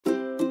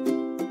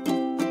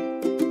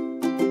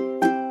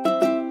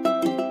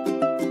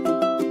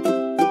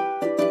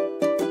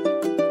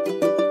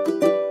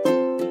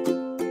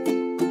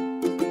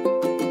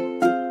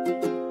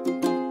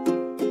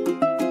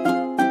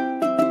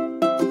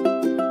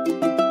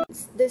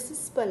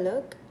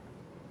Palak.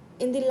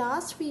 In the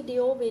last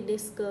video we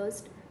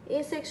discussed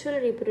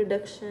asexual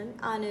reproduction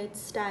and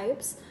its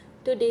types.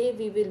 Today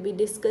we will be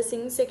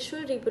discussing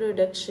sexual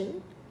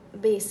reproduction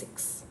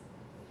basics.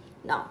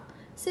 Now,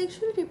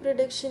 sexual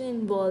reproduction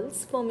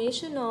involves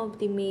formation of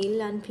the male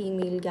and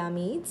female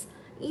gametes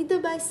either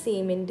by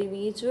same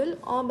individual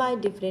or by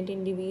different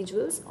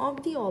individuals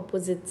of the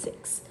opposite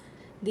sex.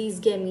 These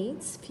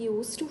gametes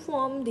fuse to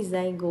form the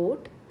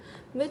zygote,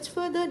 which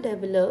further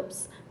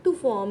develops to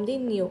form the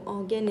new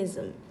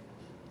organism.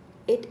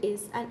 It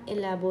is an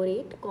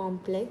elaborate,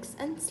 complex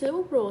and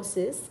slow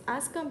process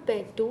as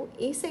compared to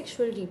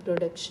asexual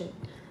reproduction.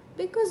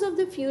 Because of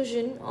the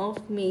fusion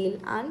of male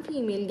and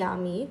female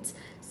gametes,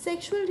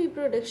 sexual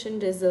reproduction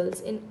results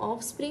in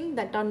offspring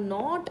that are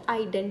not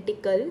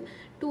identical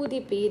to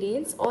the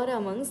parents or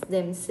amongst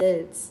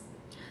themselves.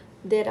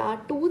 There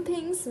are two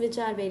things which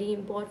are very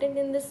important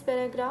in this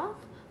paragraph.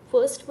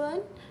 First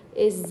one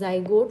is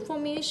zygote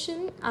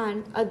formation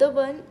and other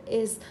one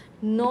is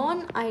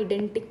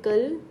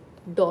non-identical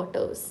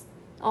daughters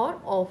or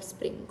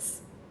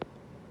offsprings.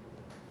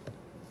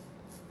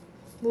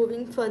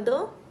 Moving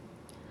further,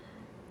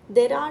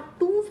 there are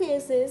two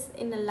phases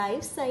in a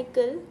life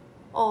cycle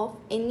of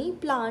any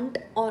plant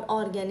or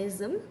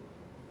organism.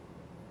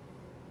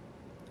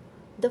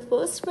 The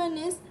first one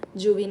is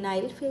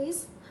juvenile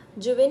phase.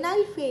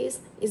 Juvenile phase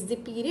is the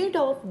period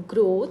of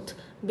growth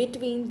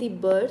between the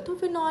birth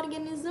of an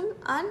organism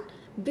and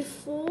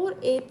before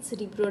its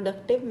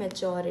reproductive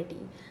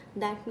maturity.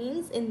 That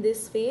means in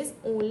this phase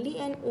only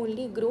and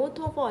only growth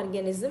of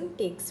organism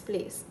takes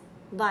place.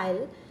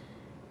 While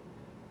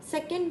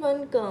second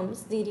one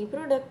comes the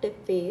reproductive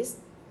phase.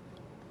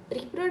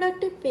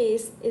 Reproductive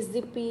phase is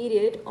the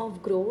period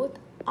of growth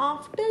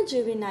after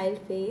juvenile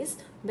phase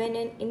when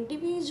an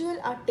individual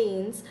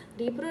attains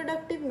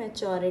reproductive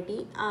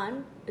maturity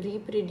and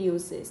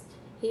reproduces.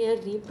 Here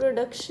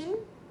reproduction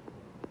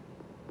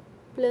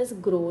plus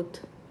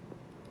growth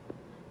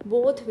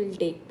both will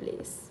take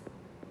place,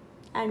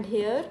 and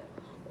here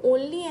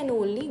only and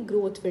only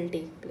growth will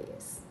take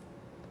place.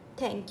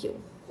 Thank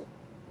you.